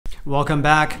Welcome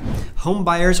back. Home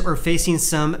buyers are facing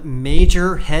some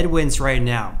major headwinds right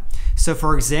now. So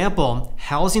for example,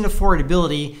 housing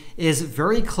affordability is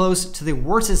very close to the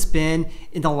worst it's been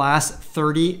in the last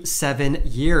 37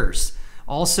 years.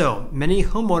 Also, many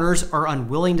homeowners are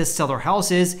unwilling to sell their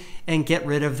houses and get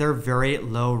rid of their very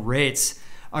low rates.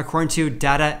 According to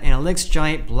data analytics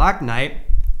giant Black Knight,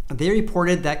 they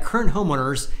reported that current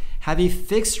homeowners have a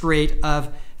fixed rate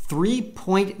of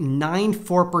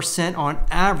 3.94% on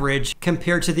average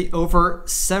compared to the over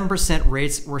 7%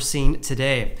 rates we're seeing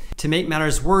today. To make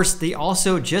matters worse, they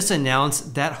also just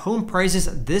announced that home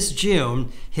prices this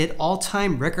June hit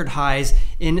all-time record highs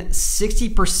in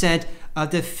 60%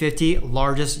 of the 50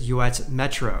 largest US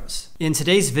metros. In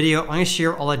today's video, I'm going to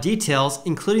share all the details,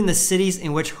 including the cities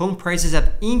in which home prices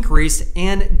have increased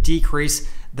and decreased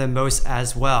the most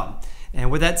as well. And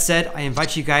with that said, I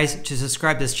invite you guys to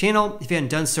subscribe to this channel if you haven't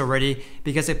done so already,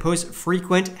 because I post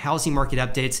frequent housing market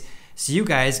updates so you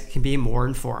guys can be more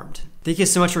informed. Thank you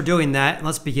so much for doing that. And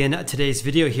let's begin today's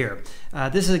video here.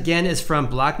 This again is from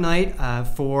Black Knight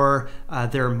for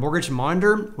their mortgage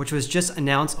monitor, which was just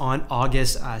announced on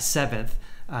August 7th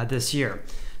this year.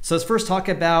 So let's first talk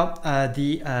about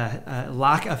the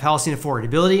lack of housing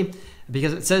affordability,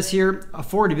 because it says here,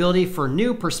 affordability for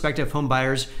new prospective home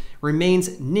buyers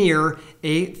remains near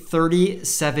a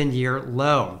 37-year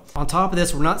low. On top of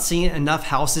this, we're not seeing enough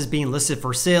houses being listed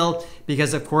for sale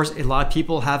because, of course, a lot of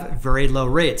people have very low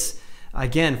rates.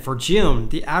 Again, for June,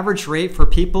 the average rate for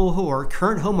people who are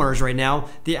current homeowners right now,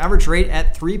 the average rate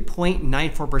at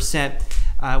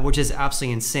 3.94%, which is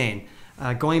absolutely insane.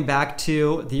 Going back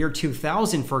to the year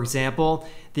 2000, for example,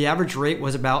 the average rate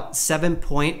was about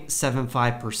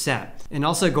 7.75%. And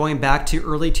also going back to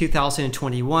early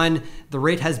 2021, the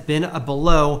rate has been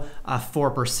below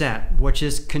 4%, which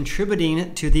is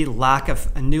contributing to the lack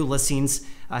of new listings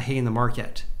hitting the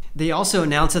market. They also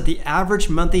announced that the average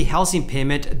monthly housing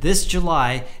payment this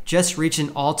July just reached an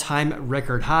all-time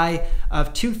record high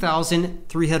of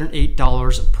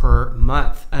 $2,308 per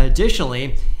month.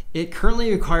 Additionally, it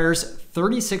currently requires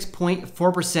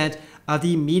 36.4% of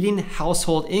the median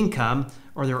household income,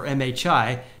 or their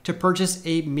MHI, to purchase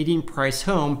a median price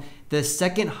home, the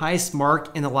second highest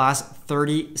mark in the last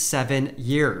 37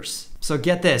 years. So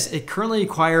get this, it currently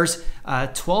requires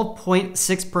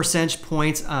 12.6 percentage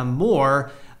points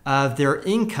more of their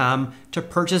income to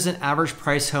purchase an average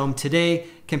price home today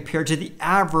compared to the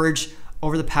average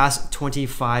over the past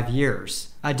 25 years.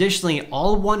 Additionally,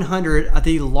 all 100 of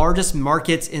the largest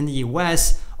markets in the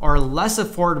US are less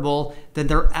affordable than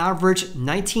their average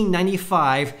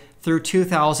 1995 through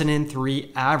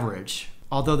 2003 average.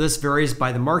 Although this varies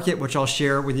by the market, which I'll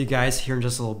share with you guys here in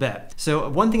just a little bit. So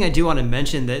one thing I do want to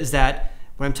mention is that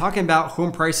when I'm talking about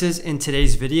home prices in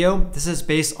today's video, this is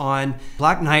based on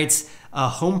Black Knight's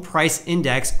home price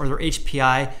index, or their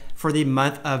HPI, for the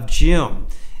month of June.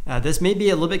 This may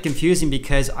be a little bit confusing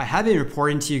because I have been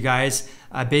reporting to you guys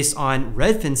based on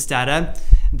Redfin's data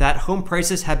that home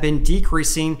prices have been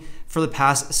decreasing for the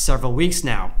past several weeks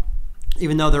now,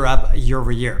 even though they're up year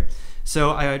over year.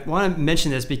 So I want to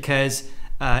mention this because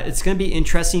it's going to be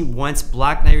interesting once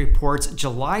Black Knight reports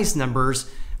July's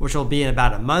numbers, which will be in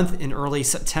about a month in early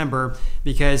September,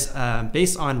 because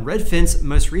based on Redfin's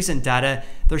most recent data,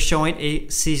 they're showing a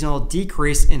seasonal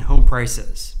decrease in home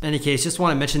prices. In any case, just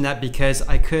want to mention that because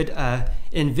I could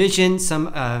envision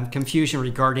some confusion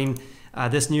regarding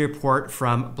this new report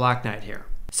from Black Knight here.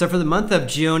 So for the month of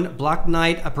June, Black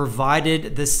Knight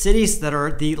provided the cities that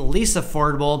are the least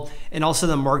affordable and also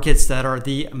the markets that are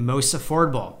the most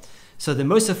affordable. So the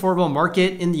most affordable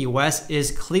market in the US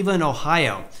is Cleveland,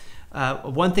 Ohio.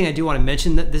 One thing I do want to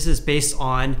mention, that this is based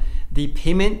on the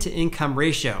payment to income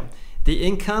ratio. The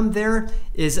income there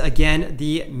is, again,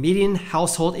 the median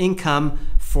household income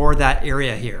for that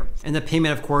area here. And the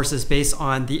payment, of course, is based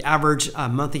on the average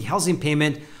monthly housing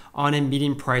payment on a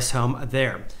median price home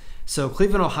there. So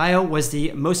Cleveland, Ohio was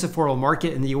the most affordable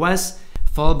market in the US,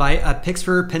 followed by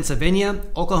Pittsburgh, Pennsylvania,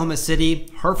 Oklahoma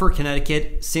City, Hartford,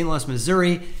 Connecticut, St. Louis,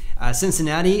 Missouri,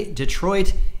 Cincinnati,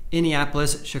 Detroit,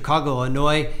 Indianapolis, Chicago,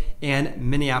 Illinois, and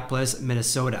Minneapolis,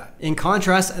 Minnesota. In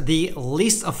contrast, the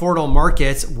least affordable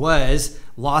markets was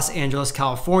Los Angeles,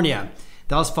 California.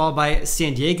 That was followed by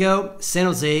San Diego, San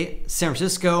Jose, San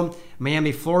Francisco,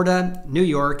 Miami, Florida, New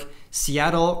York,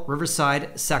 Seattle,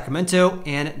 Riverside, Sacramento,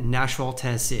 and Nashville,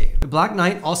 Tennessee. The Black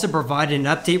Knight also provided an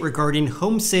update regarding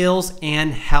home sales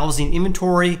and housing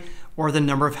inventory, or the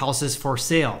number of houses for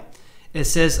sale. It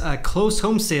says closed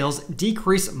home sales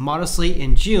decreased modestly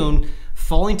in June,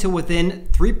 falling to within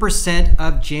 3%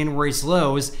 of January's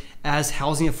lows as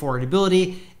housing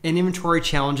affordability and inventory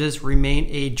challenges remain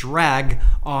a drag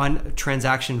on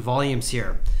transaction volumes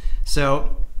here.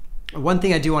 So one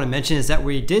thing I do want to mention is that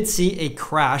we did see a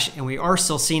crash, and we are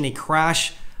still seeing a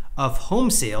crash of home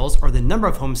sales, or the number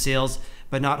of home sales,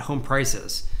 but not home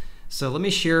prices. So let me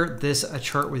share this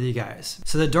chart with you guys.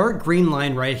 So the dark green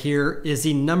line right here is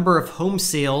the number of home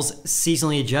sales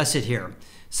seasonally adjusted here.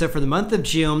 So for the month of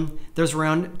June, there's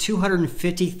around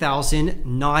 250,000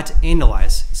 not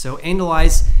annualized. So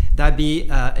annualized, that'd be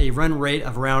a run rate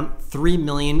of around 3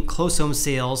 million closed home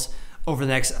sales over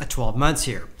the next 12 months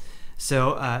here.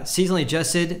 So seasonally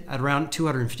adjusted at around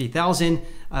 250,000,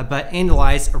 but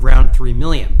annualized around 3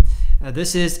 million.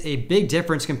 This is a big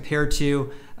difference compared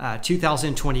to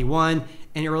 2021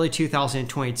 and early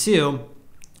 2022,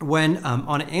 when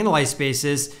on an annualized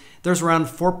basis, there's around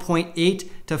 4.8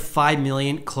 to 5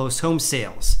 million closed home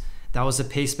sales. That was the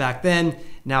pace back then.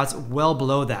 Now it's well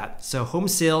below that. So home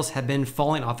sales have been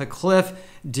falling off a cliff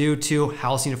due to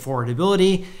housing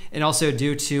affordability and also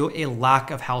due to a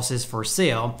lack of houses for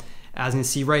sale. As you can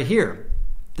see right here,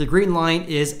 the green line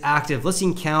is active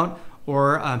listing count,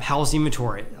 or housing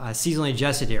inventory, seasonally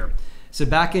adjusted here. So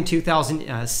back in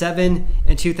 2007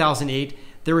 and 2008,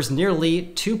 there was nearly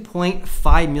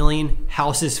 2.5 million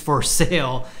houses for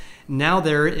sale. Now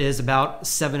there is about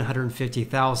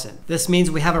 750,000. This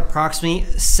means we have approximately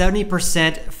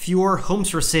 70% fewer homes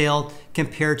for sale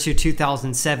compared to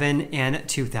 2007 and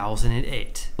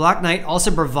 2008. Black Knight also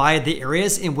provided the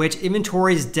areas in which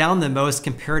inventory is down the most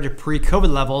compared to pre-COVID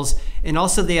levels, and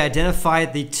also they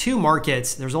identified the two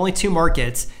markets. There's only two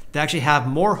markets that actually have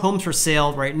more homes for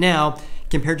sale right now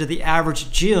compared to the average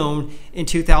June in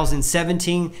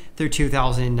 2017 through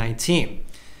 2019.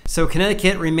 So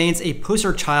Connecticut remains a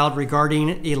poster child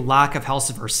regarding a lack of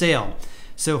houses for sale.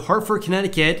 So Hartford,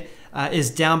 Connecticut is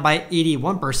down by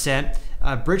 81%.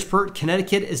 Bridgeport,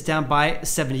 Connecticut is down by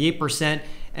 78%.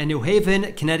 And New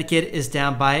Haven, Connecticut is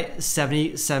down by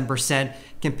 77%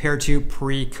 compared to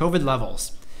pre-COVID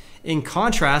levels. In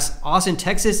contrast, Austin,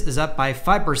 Texas is up by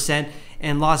 5%,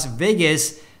 and Las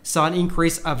Vegas saw an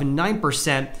increase of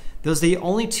 9%. Those are the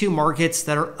only two markets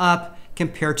that are up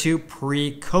compared to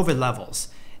pre-COVID levels.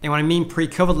 And when I mean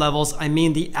pre-COVID levels, I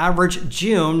mean the average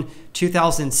June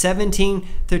 2017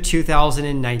 through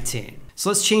 2019. So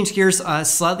let's change gears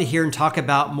slightly here and talk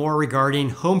about more regarding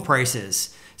home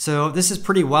prices. So this is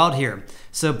pretty wild here.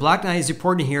 So Black Knight is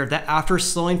reporting here that after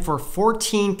slowing for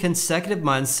 14 consecutive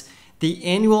months, the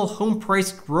annual home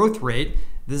price growth rate,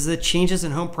 this is the changes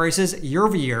in home prices year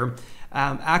over year,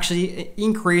 actually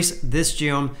increased this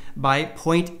June by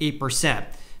 0.8%.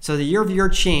 So the year-over-year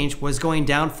change was going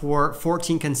down for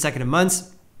 14 consecutive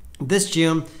months. This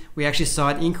June, we actually saw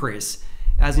an increase.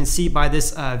 As you can see by this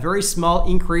very small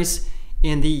increase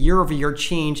in the year-over-year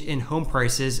change in home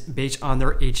prices based on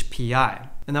their HPI.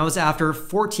 And that was after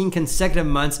 14 consecutive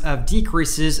months of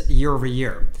decreases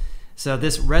year-over-year. So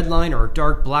this red line, or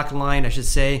dark black line, I should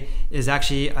say, is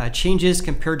actually changes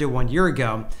compared to 1 year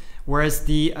ago, whereas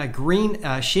the green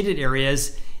shaded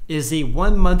areas is the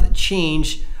 1 month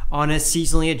change on a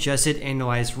seasonally adjusted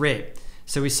annualized rate.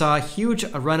 So we saw a huge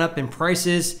run up in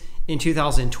prices in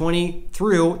 2020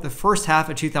 through the first half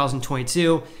of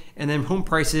 2022, and then home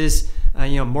prices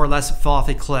more or less fell off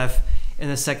a cliff in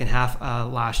the second half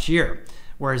last year.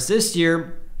 Whereas this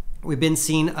year, we've been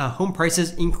seeing home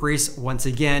prices increase once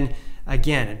again,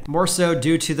 more so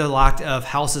due to the lack of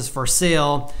houses for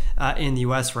sale in the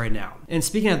US right now. And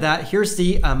speaking of that, here's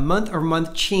the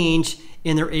month-over-month change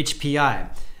in their HPI.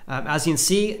 As you can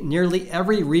see, nearly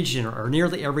every region or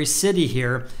nearly every city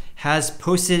here has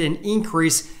posted an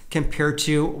increase compared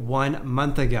to 1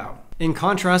 month ago. In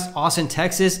contrast, Austin,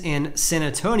 Texas and San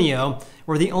Antonio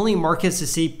were the only markets to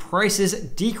see prices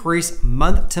decrease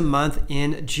month to month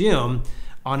in June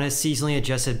on a seasonally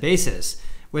adjusted basis,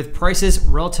 with prices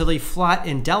relatively flat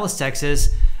in Dallas,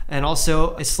 Texas, and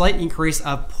also a slight increase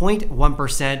of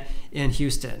 0.1% in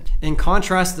Houston. In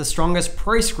contrast, the strongest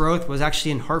price growth was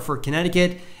actually in Hartford,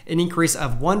 Connecticut, an increase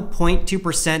of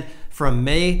 1.2% from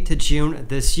May to June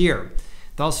this year.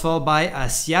 That was followed by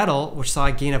Seattle, which saw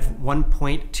a gain of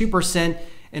 1.2%,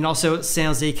 and also San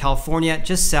Jose, California,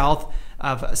 just south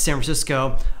of San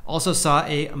Francisco, also saw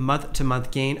a month-to-month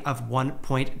gain of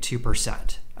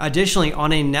 1.2%. Additionally,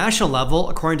 on a national level,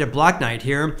 according to Black Knight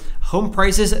here, home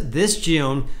prices this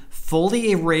June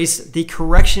fully erased the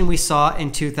correction we saw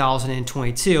in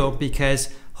 2022, because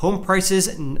home prices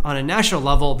on a national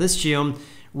level this June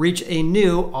reached a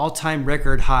new all-time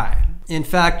record high. In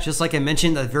fact, just like I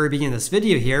mentioned at the very beginning of this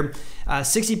video here,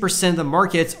 60% of the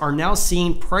markets are now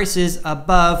seeing prices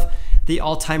above the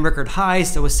all-time record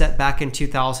highs that was set back in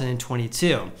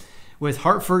 2022, with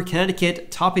Hartford,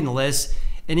 Connecticut topping the list,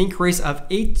 an increase of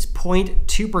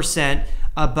 8.2%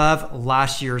 above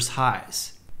last year's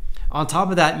highs. On top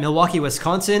of that, Milwaukee,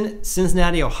 Wisconsin,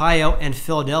 Cincinnati, Ohio, and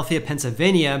Philadelphia,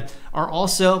 Pennsylvania are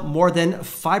also more than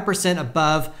 5%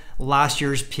 above last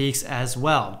year's peaks as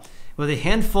well, with a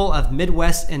handful of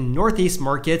Midwest and Northeast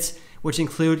markets, which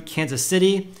include Kansas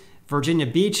City, Virginia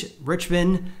Beach,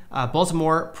 Richmond,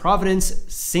 Baltimore, Providence,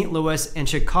 St. Louis, and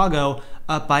Chicago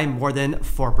up by more than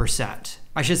 4%.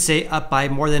 I should say up by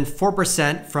more than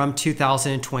 4% from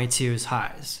 2022's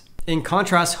highs. In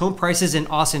contrast, home prices in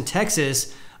Austin,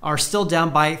 Texas are still down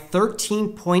by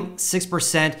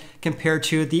 13.6% compared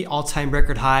to the all-time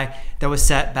record high that was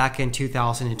set back in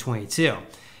 2022.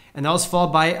 And that was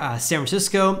followed by San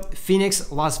Francisco,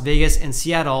 Phoenix, Las Vegas, and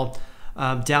Seattle,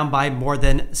 down by more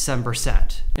than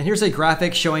 7%. And here's a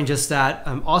graphic showing just that.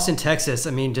 Austin, Texas,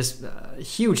 just a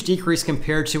huge decrease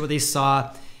compared to what they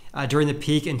saw during the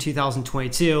peak in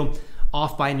 2022,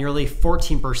 off by nearly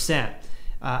 14%.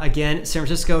 Again, San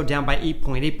Francisco down by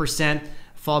 8.8%,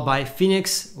 followed by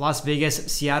Phoenix, Las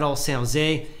Vegas, Seattle, San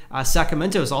Jose.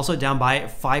 Sacramento is also down by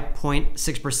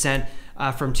 5.6%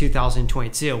 from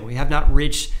 2022. We have not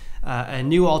reached a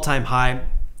new all-time high.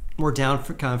 We're down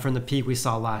from the peak we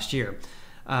saw last year.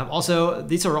 Most of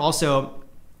these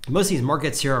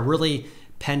markets here are really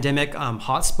pandemic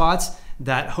hotspots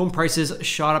that home prices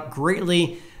shot up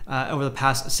greatly over the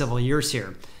past several years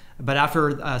here. But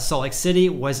after Salt Lake City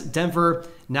was Denver,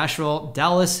 Nashville,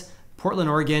 Dallas, Portland,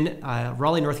 Oregon,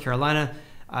 Raleigh, North Carolina,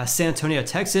 San Antonio,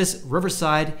 Texas,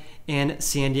 Riverside, and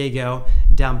San Diego,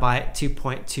 down by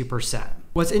 2.2%.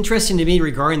 What's interesting to me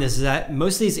regarding this is that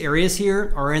most of these areas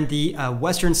here are in the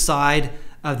western side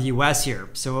of the US here.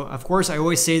 So of course, I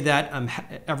always say that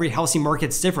every housing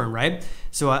market's different, right?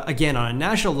 So again, on a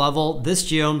national level, this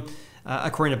June,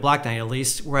 according to Black Knight at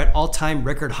least, we're at all-time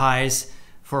record highs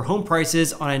for home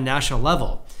prices on a national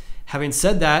level. Having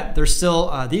said that, there's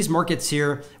still these markets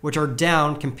here which are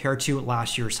down compared to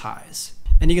last year's highs.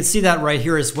 And you can see that right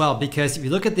here as well, because if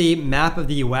you look at the map of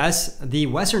the US, the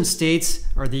western states,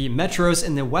 or the metros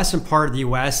in the western part of the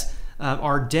US,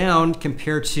 are down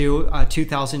compared to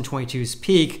 2022's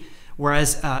peak,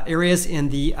 whereas areas in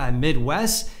the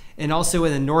Midwest and also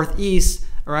in the Northeast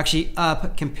are actually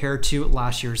up compared to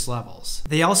last year's levels.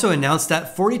 They also announced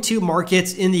that 42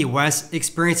 markets in the US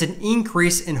experienced an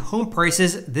increase in home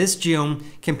prices this June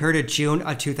compared to June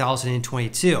of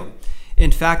 2022.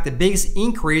 In fact, the biggest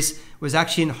increase was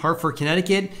actually in Hartford,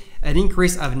 Connecticut, an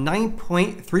increase of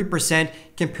 9.3%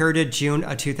 compared to June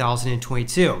of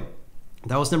 2022.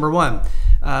 That was number one.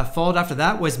 Followed after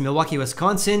that was Milwaukee,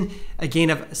 Wisconsin, a gain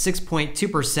of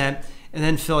 6.2%, and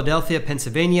then Philadelphia,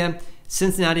 Pennsylvania,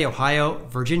 Cincinnati, Ohio,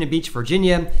 Virginia Beach,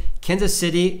 Virginia, Kansas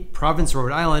City, Providence,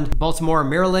 Rhode Island, Baltimore,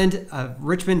 Maryland,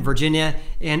 Richmond, Virginia,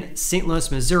 and St. Louis,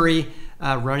 Missouri,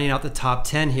 running out the top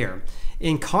 10 here.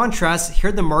 In contrast,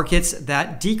 here are the markets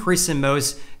that decreased the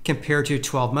most compared to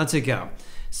 12 months ago.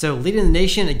 So leading the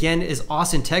nation again is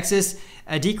Austin, Texas,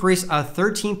 a decrease of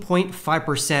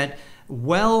 13.5%,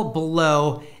 well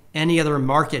below any other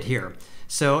market here.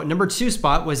 So number two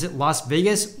spot was at Las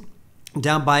Vegas,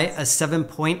 down by a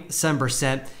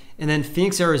 7.7%, and then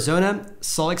Phoenix, Arizona,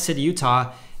 Salt Lake City,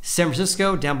 Utah, San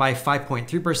Francisco down by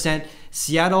 5.3%,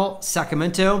 Seattle,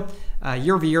 Sacramento,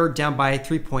 year over year down by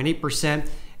 3.8%,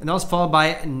 and that was followed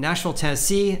by Nashville,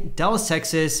 Tennessee, Dallas,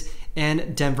 Texas,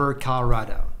 and Denver,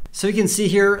 Colorado. So you can see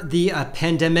here the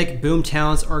pandemic boom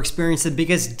towns are experiencing the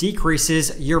biggest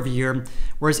decreases year over year,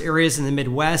 whereas areas in the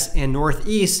Midwest and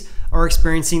Northeast are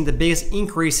experiencing the biggest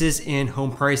increases in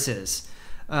home prices.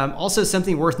 Also,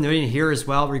 something worth noting here as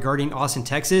well regarding Austin,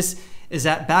 Texas, is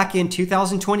that back in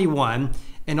 2021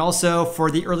 and also for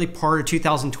the early part of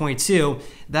 2022,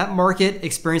 that market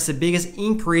experienced the biggest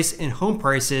increase in home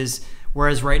prices,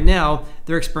 whereas right now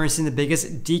they're experiencing the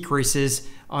biggest decreases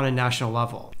on a national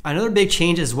level. Another big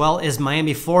change as well is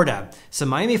Miami, Florida. So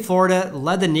Miami, Florida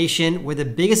led the nation with the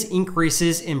biggest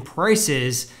increases in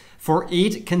prices for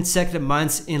 8 consecutive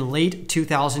months in late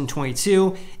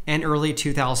 2022 and early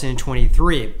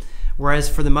 2023. Whereas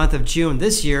for the month of June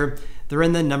this year, they're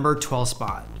in the number 12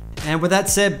 spot. And with that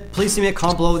said, please leave me a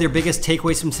comment below with your biggest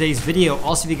takeaways from today's video.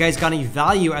 Also, if you guys got any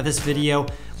value out of this video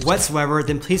whatsoever,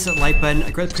 then please hit the like button.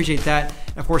 I greatly appreciate that.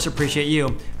 And of course, appreciate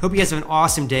you. Hope you guys have an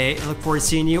awesome day and look forward to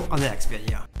seeing you on the next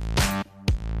video.